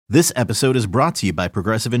This episode is brought to you by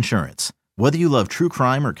Progressive Insurance. Whether you love true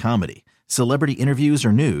crime or comedy, celebrity interviews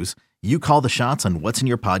or news, you call the shots on what's in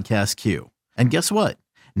your podcast queue. And guess what?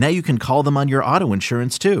 Now you can call them on your auto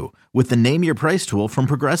insurance too with the Name Your Price tool from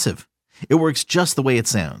Progressive. It works just the way it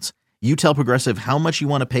sounds. You tell Progressive how much you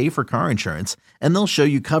want to pay for car insurance, and they'll show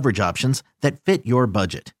you coverage options that fit your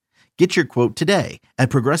budget. Get your quote today at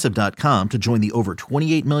Progressive.com to join the over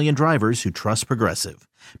 28 million drivers who trust Progressive.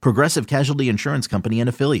 Progressive Casualty Insurance Company and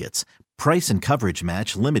Affiliates. Price and coverage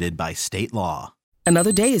match limited by state law.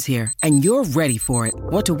 Another day is here, and you're ready for it.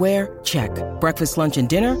 What to wear? Check. Breakfast, lunch, and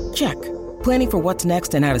dinner? Check. Planning for what's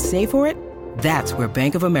next and how to save for it? That's where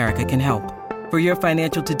Bank of America can help. For your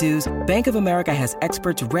financial to-dos, Bank of America has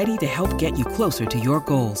experts ready to help get you closer to your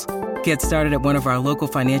goals. Get started at one of our local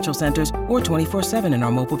financial centers or 24/7 in our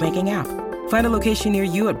mobile banking app. Find a location near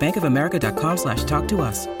you at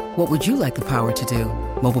bankofamerica.com/talktous. What would you like the power to do?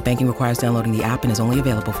 Mobile banking requires downloading the app and is only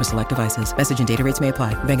available for select devices. Message and data rates may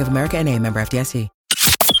apply. Bank of America N.A., member FDIC.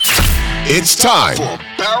 It's time for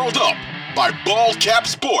Barreled Up by Bald Cap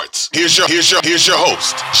Sports. Here's your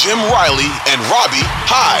host, Jim Riley and Robbie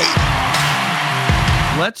Hyde.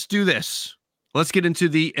 Let's do this. Let's get into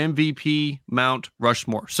the MVP Mount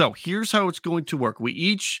Rushmore. So here's how it's going to work. We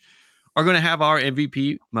each are going to have our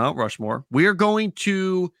MVP Mount Rushmore. We're going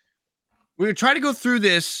to try to go through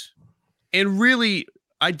this and really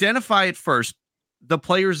identify at first the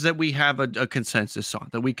players that we have a consensus on,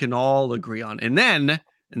 that we can all agree on. And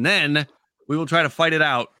then we will try to fight it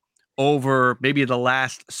out over maybe the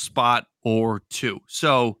last spot or two.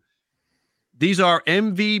 So these are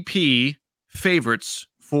MVP favorites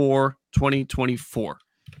for 2024.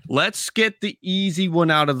 Let's get the easy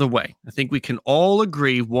one out of the way. I think we can all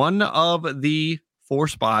agree one of the four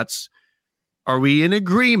spots. Are we in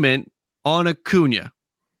agreement on Acuna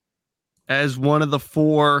as one of the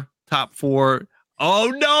top four?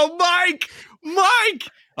 Oh no, Mike!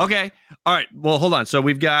 Okay. All right. Well, hold on. So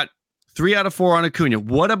we've got 3 out of 4 on Acuna.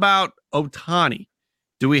 What about Ohtani?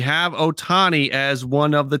 Do we have Ohtani as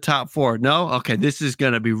one of the top 4? No? Okay. This is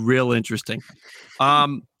going to be real interesting.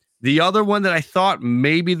 The other one that I thought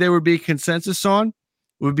maybe there would be consensus on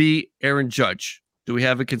would be Aaron Judge. Do we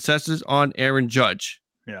have a consensus on Aaron Judge?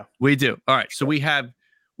 Yeah, we do. All right. So we have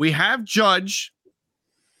Judge.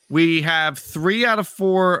 We have 3 out of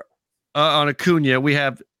 4 on Acuna. We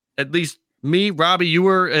have at least me, Robbie. You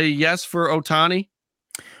were a yes for Ohtani.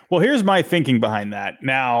 Well, here's my thinking behind that.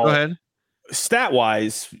 Now, go ahead. Stat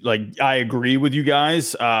wise, like I agree with you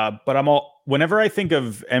guys, but whenever I think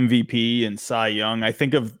of MVP and Cy Young, I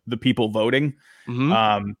think of the people voting.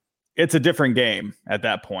 Mm-hmm. It's a different game at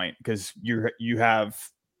that point because you have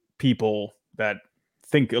people that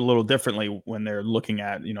think a little differently when they're looking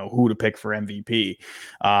at who to pick for MVP.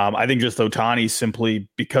 I think just Ohtani, simply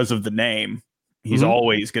because of the name, he's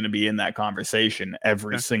always going to be in that conversation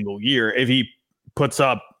every single year if he puts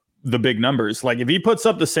up the big numbers. Like if he puts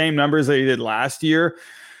up the same numbers that he did last year,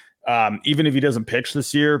 even if he doesn't pitch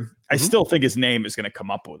this year, I still think his name is going to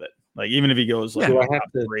come up with it. Like even if he goes, do I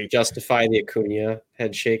have to justify the Acuna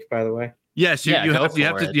head shake? By the way, yes, you have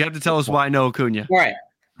to tell us why no Acuna. All right,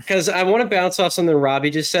 because I want to bounce off something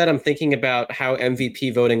Robbie just said. I'm thinking about how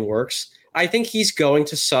MVP voting works. I think he's going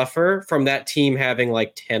to suffer from that team having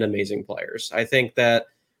like 10 amazing players. I think that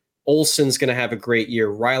Olsen's going to have a great year.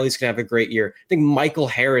 Riley's going to have a great year. I think Michael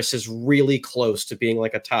Harris is really close to being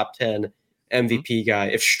like a top 10 MVP guy.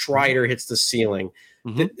 If Strider hits the ceiling,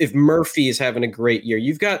 if Murphy is having a great year,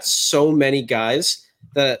 you've got so many guys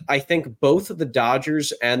that I think both of the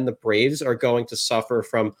Dodgers and the Braves are going to suffer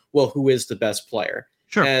from, well, who is the best player?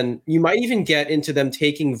 Sure. And you might even get into them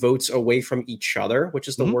taking votes away from each other, which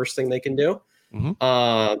is the worst thing they can do.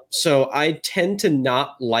 So I tend to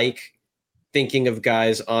not like thinking of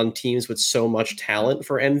guys on teams with so much talent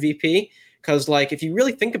for MVP. Because like, if you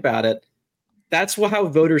really think about it, that's how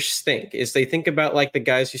voters think, is they think about like the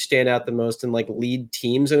guys who stand out the most and like lead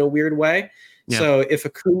teams in a weird way. Yeah. So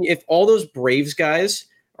if all those Braves guys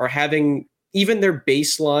are having even their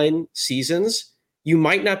baseline seasons, you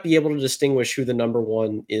might not be able to distinguish who the number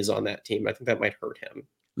one is on that team. I think that might hurt him.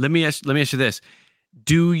 Let me ask you this.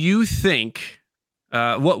 Do you think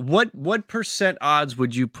what percent odds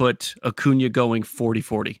would you put Acuna going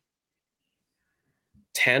 40-40?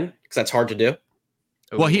 10, because that's hard to do.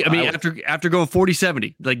 Well, after going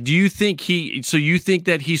 40-70, like, do you think you think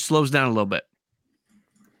that he slows down a little bit?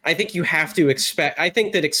 I think you have to expect. I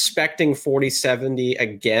think that expecting 40-70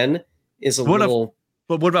 again is a little.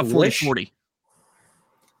 But what about 40-40?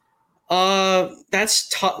 That's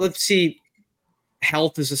tough. Let's see.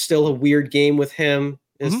 Health is still a weird game with him.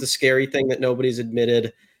 Is the scary thing that nobody's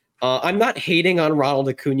admitted. I'm not hating on Ronald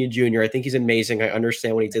Acuna Jr. I think he's amazing. I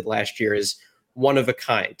understand what he did last year is one of a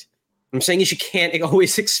kind. I'm saying is you can't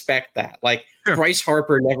always expect that. Like Sure. Bryce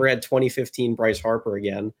Harper never had 2015 Bryce Harper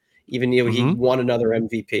again, even though he won another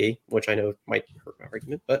MVP, which I know might hurt my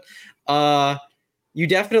argument. But you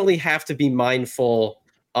definitely have to be mindful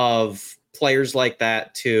of players like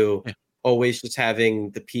that too. Yeah. Always just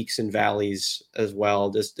having the peaks and valleys as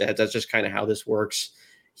well. That's just kind of how this works.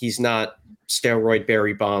 He's not steroid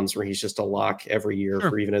Barry Bonds where he's just a lock every year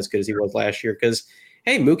for even as good as he was last year. Because,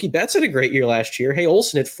 hey, Mookie Betts had a great year last year. Hey,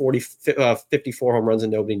 Olsen had 54 home runs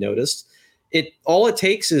and nobody noticed. All it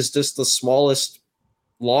takes is just the smallest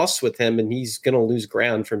loss with him, and he's going to lose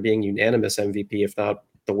ground from being unanimous MVP, if not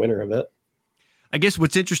the winner of it. I guess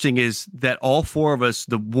what's interesting is that all four of us,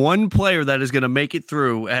 the one player that is going to make it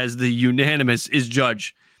through as the unanimous is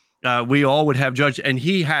Judge. We all would have Judge, and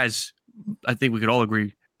he has, I think we could all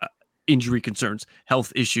agree, injury concerns,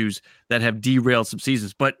 health issues that have derailed some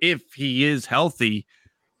seasons. But if he is healthy,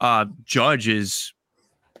 Judge is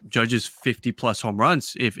 50 plus home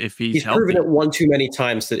runs. If he's healthy. Proven it one too many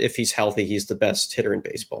times that if he's healthy, he's the best hitter in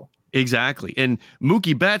baseball. Exactly. And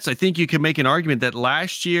Mookie Betts, I think you can make an argument that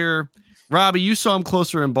last year, Robbie, you saw him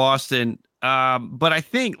closer in Boston, but I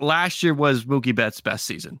think last year was Mookie Betts' best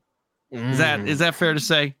season. Is that fair to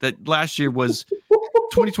say that last year was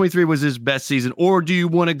 2023 was his best season, or do you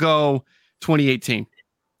want to go 2018?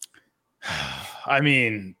 I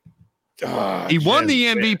mean, he won the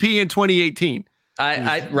MVP in 2018.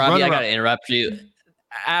 Robbie, I got to interrupt you.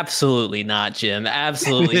 Absolutely not, Jim.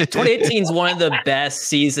 Absolutely. 2018 is one of the best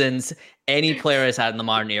seasons any player has had in the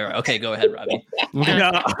modern era. Okay, go ahead, Robbie.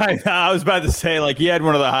 No, I was about to say, like, he had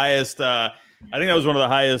one of the highest, I think that was one of the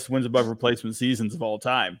highest wins above replacement seasons of all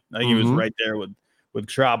time. I think he was right there with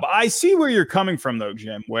Schwab. I see where you're coming from, though,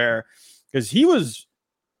 Jim, because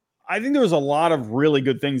I think there was a lot of really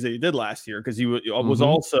good things that he did last year because he was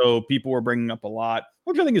also, people were bringing up a lot,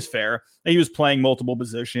 which I think is fair. He was playing multiple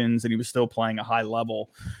positions and he was still playing a high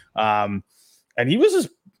level. And he was just,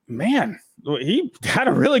 man, he had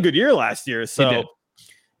a really good year last year. So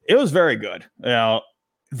it was very good. That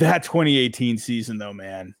 2018 season, though,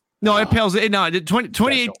 man. No, it pales. No,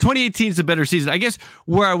 2018 is a better season. I guess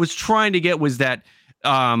where I was trying to get was that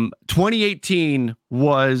 2018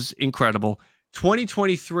 was incredible.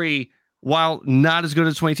 2023, while not as good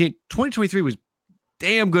as 2023 was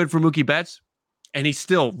damn good for Mookie Betts. And he's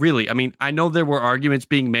still really, I mean, I know there were arguments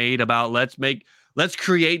being made about let's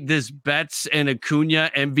create this Betts and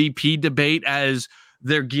Acuna MVP debate as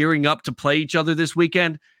they're gearing up to play each other this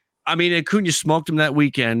weekend. I mean, Acuna smoked him that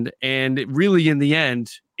weekend, and really in the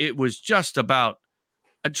end, it was just about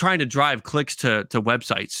trying to drive clicks to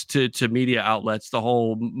websites, to media outlets, the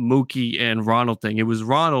whole Mookie and Ronald thing. It was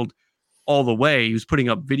Ronald all the way. He was putting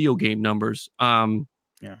up video game numbers. The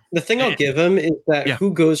thing I'll give him is that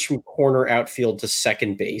who goes from corner outfield to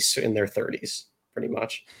second base in their 30s, pretty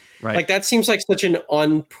much. Right. Like that seems like such an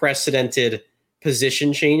unprecedented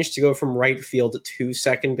position change to go from right field to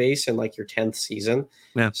second base in like your 10th season.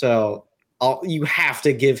 Yeah. So you have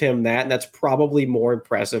to give him that. And that's probably more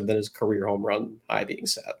impressive than his career home run high being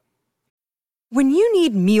set. When you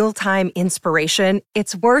need mealtime inspiration,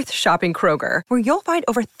 it's worth shopping Kroger, where you'll find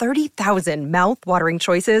over 30,000 mouth-watering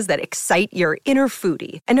choices that excite your inner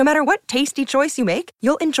foodie. And no matter what tasty choice you make,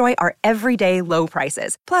 you'll enjoy our everyday low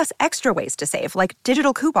prices, plus extra ways to save, like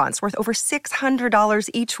digital coupons worth over $600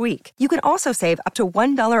 each week. You can also save up to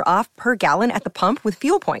 $1 off per gallon at the pump with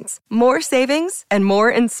fuel points. More savings and more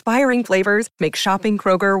inspiring flavors make shopping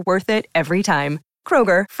Kroger worth it every time.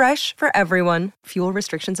 Kroger, fresh for everyone. Fuel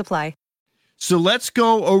restrictions apply. So let's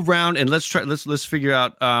go around and let's figure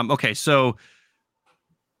out. Okay, so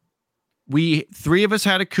three of us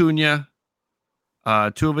had Acuna,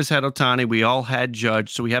 two of us had Ohtani. We all had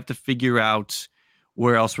Judge, so we have to figure out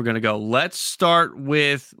where else we're going to go. Let's start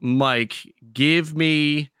with Mike. Give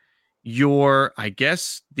me your, I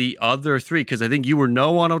guess, the other three, because I think you were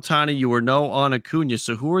no on Ohtani, you were no on Acuna.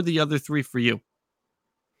 So who are the other three for you?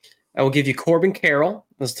 I will give you Corbin Carroll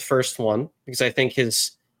as the first one, because I think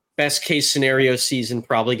his best case scenario season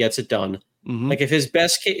probably gets it done. Like if his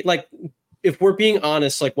best case, like if we're being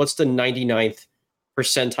honest, like what's the 99th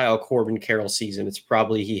percentile Corbin Carroll season? It's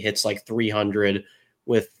probably he hits like 300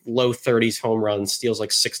 with low 30s home runs, steals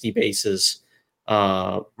like 60 bases.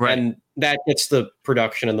 And that gets the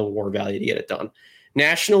production and the WAR value to get it done.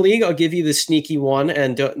 National League, I'll give you the sneaky one.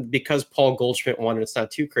 And because Paul Goldschmidt won it, it's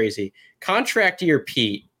not too crazy. Contract year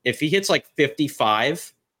Pete, if he hits like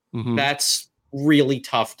 55, that's really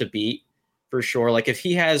tough to beat for sure. Like if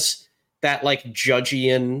he has that like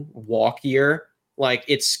Judgian walk year, like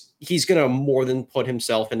it's he's going to more than put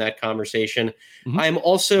himself in that conversation. Mm-hmm. I'm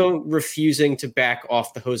also refusing to back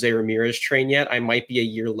off the Jose Ramirez train yet. I might be a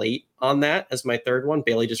year late on that as my third one.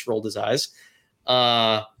 Bailey just rolled his eyes.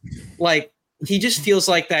 Like, he just feels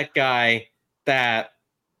like that guy that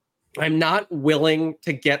I'm not willing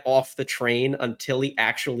to get off the train until he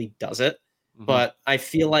actually does it. Mm-hmm. But I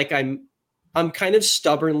feel like I'm kind of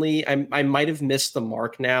stubbornly, I might have missed the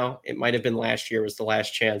mark now. It might have been last year was the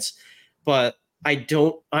last chance, but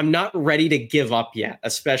I'm not ready to give up yet,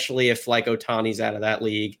 especially if like Ohtani's out of that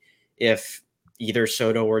league, if either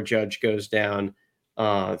Soto or Judge goes down,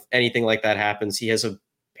 if anything like that happens, he has a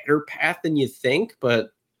better path than you think, but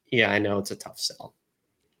yeah, I know it's a tough sell.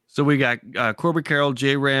 So we got Corbin Carroll,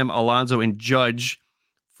 J-Ram, Alonso, and Judge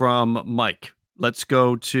from Mike. Let's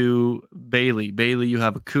go to Bailey. Bailey, you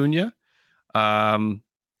have Acuna, and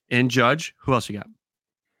Judge. Who else you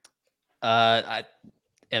got?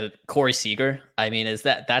 Corey Seager. I mean,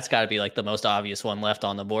 that's got to be like the most obvious one left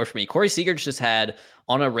on the board for me. Corey Seager just had,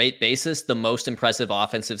 on a rate basis, the most impressive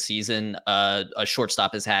offensive season a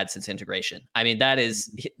shortstop has had since integration. I mean,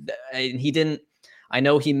 he didn't. I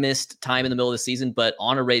know he missed time in the middle of the season, but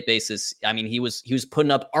on a rate basis, I mean, he was putting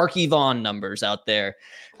up Archie Vaughn numbers out there.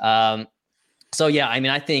 So yeah, I mean,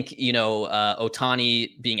 I think,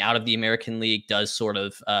 Ohtani being out of the American League does sort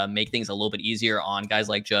of make things a little bit easier on guys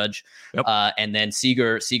like Judge. Yep. And then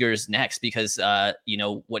Seager's next because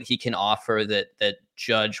what he can offer that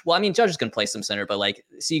Judge. Well, I mean, Judge is going to play some center, but like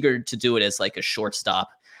Seager to do it as like a shortstop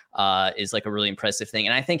is like a really impressive thing.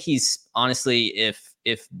 And I think he's honestly,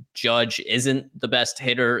 if Judge isn't the best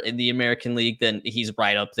hitter in the American League, then he's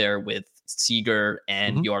right up there with Seager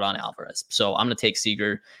and Yordan Alvarez. So I'm going to take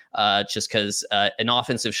Seager just because an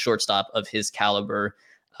offensive shortstop of his caliber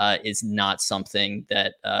is not something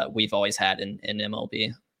that we've always had in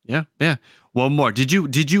MLB. Yeah. One more. Did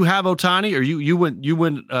you have Ohtani, or you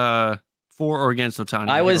went for or against Ohtani?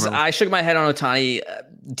 I shook my head on Ohtani.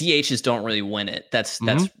 DHs don't really win it. That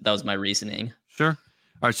was my reasoning. Sure.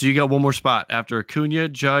 All right. So you got one more spot after Acuna,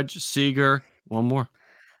 Judge, Seager. One more.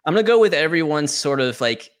 I'm going to go with everyone's sort of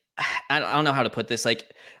like, I don't know how to put this.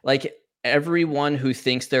 Like everyone who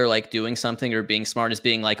thinks they're like doing something or being smart is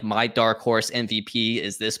being like, my dark horse MVP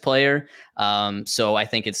is this player. So I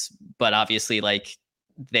think but obviously like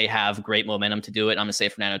they have great momentum to do it. I'm gonna say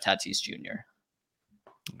Fernando Tatis Jr.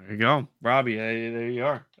 There you go, Robbie. There you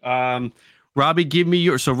are. Robbie, give me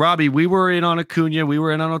your. So Robbie, we were in on Acuna, we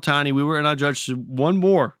were in on Ohtani, we were in on Judge. So one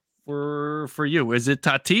more for you. Is it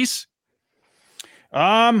Tatis?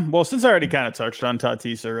 Well, since I already kind of touched on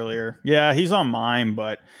Tatis earlier, yeah, he's on mine,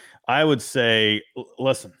 but I would say,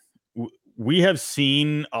 listen, we have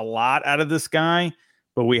seen a lot out of this guy,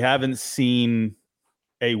 but we haven't seen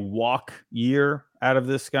a walk year out of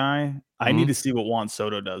this guy. I need to see what Juan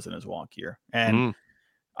Soto does in his walk year. And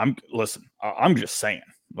I'm just saying,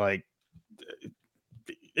 like,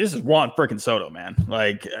 this is Juan freaking Soto, man.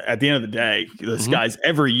 Like, at the end of the day, this guy's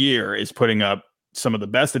every year is putting up some of the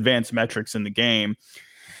best advanced metrics in the game.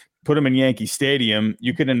 Put him in Yankee Stadium,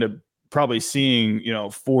 you could end up probably seeing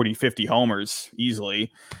 40, 50 homers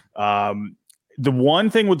easily. The one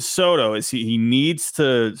thing with Soto is he needs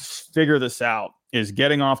to figure this out, is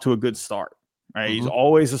getting off to a good start, right? He's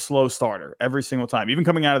always a slow starter every single time. Even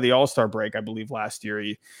coming out of the All-Star break, I believe last year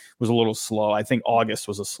he was a little slow. I think August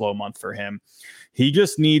was a slow month for him. He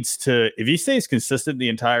just needs to, if he stays consistent the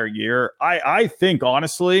entire year, I think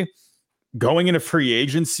honestly, going into free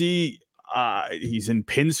agency, he's in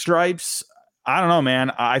pinstripes. I don't know,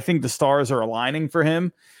 man. I think the stars are aligning for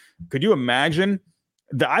him. Could you imagine?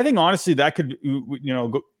 I think, honestly, that could,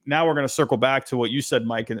 now we're going to circle back to what you said,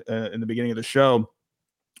 Mike, in the beginning of the show,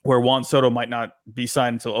 where Juan Soto might not be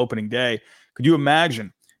signed until opening day. Could you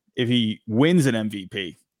imagine if he wins an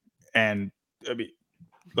MVP? And, I mean,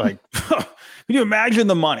 like, can you imagine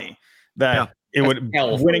the money that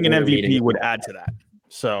winning an MVP would add to that?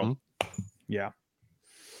 So, yeah.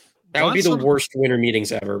 That would be the worst winter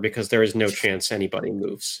meetings ever, because there is no chance anybody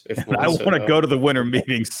moves. I want to go to the winter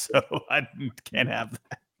meetings, so I can't have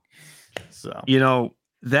that. So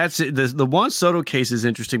that's it. The Juan Soto case is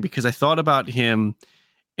interesting because I thought about him,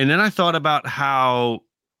 and then I thought about how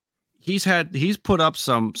he's put up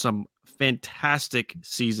some fantastic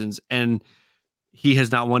seasons, and he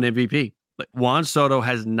has not won MVP. Like, Juan Soto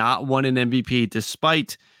has not won an MVP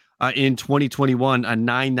despite in 2021 a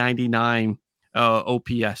 999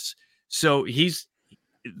 OPS. So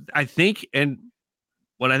I think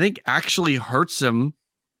what I think actually hurts him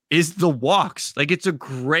is the walks. Like, it's a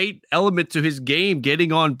great element to his game,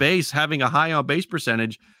 getting on base, having a high on base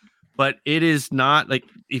percentage, but it is not like,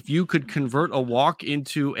 if you could convert a walk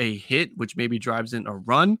into a hit, which maybe drives in a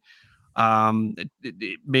run,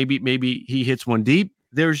 Maybe he hits one deep.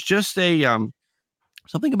 There's just a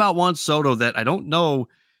something about Juan Soto that I don't know.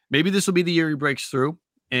 Maybe this will be the year he breaks through,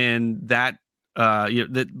 and that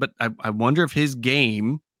but I wonder if his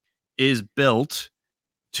game is built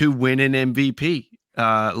to win an MVP.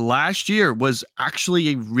 Last year was actually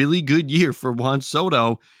a really good year for Juan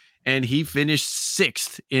Soto, and he finished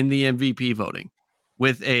 6th in the MVP voting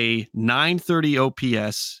with a 930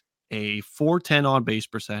 OPS, a 410 on base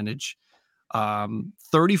percentage,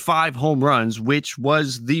 35 home runs, which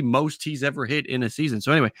was the most he's ever hit in a season.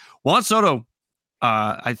 So anyway, Juan Soto,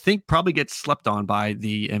 I think probably gets slept on by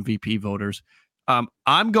the MVP voters.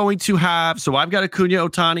 I'm going to have, so I've got Acuna,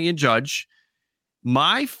 Ohtani, and Judge.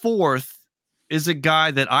 My 4th is a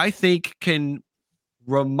guy that I think can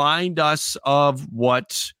remind us of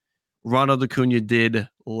what Ronald Acuna did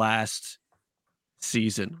last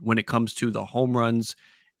season when it comes to the home runs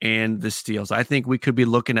and the steals. I think we could be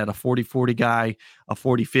looking at a 40-40 guy, a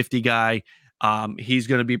 40-50 guy. He's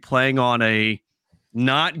going to be playing on a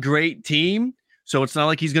not great team, so it's not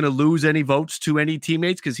like he's going to lose any votes to any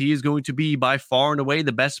teammates because he is going to be by far and away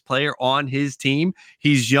the best player on his team.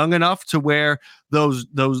 He's young enough to where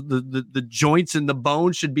the joints and the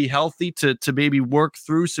bones should be healthy to maybe work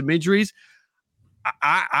through some injuries.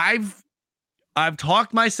 I've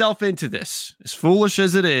talked myself into this, as foolish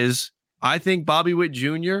as it is. I think Bobby Witt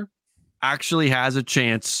Jr. actually has a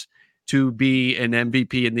chance to be an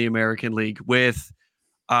MVP in the American League with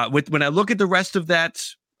when I look at the rest of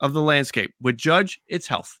the landscape. With Judge, it's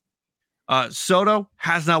health. Soto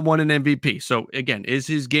has not won an MVP. So again, is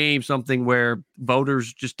his game something where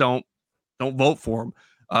voters just don't vote for him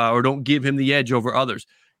or don't give him the edge over others?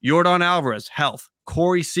 Yordan Alvarez, health.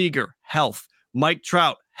 Corey Seager, health. Mike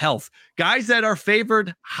Trout, health. Guys that are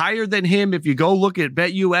favored higher than him, if you go look at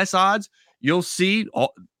BetUS odds, you'll see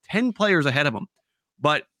 10 players ahead of him.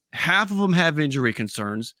 But half of them have injury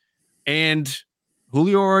concerns. And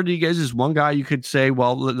Julio Rodriguez is one guy you could say,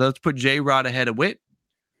 well, let's put J-Rod ahead of Witt.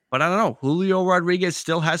 But I don't know. Julio Rodriguez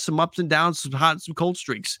still has some ups and downs, some hot and some cold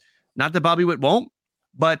streaks. Not that Bobby Witt won't,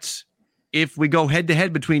 but if we go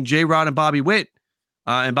head-to-head between J-Rod and Bobby Witt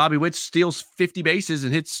steals 50 bases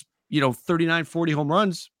and hits 39, 40 home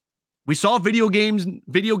runs, we saw video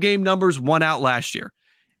game numbers won out last year.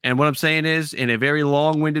 And what I'm saying is, in a very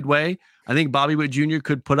long-winded way, I think Bobby Witt Jr.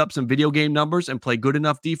 could put up some video game numbers and play good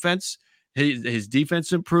enough defense. His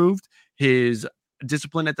defense improved. His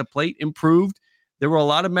discipline at the plate improved. There were a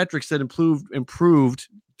lot of metrics that improved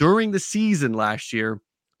during the season last year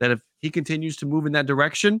that if he continues to move in that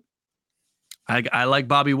direction, I like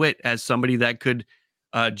Bobby Witt as somebody that could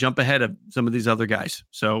jump ahead of some of these other guys.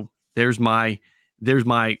 So there's my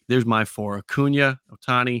 4: Acuna,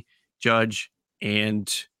 Ohtani, Judge,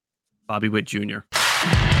 and Bobby Witt Jr.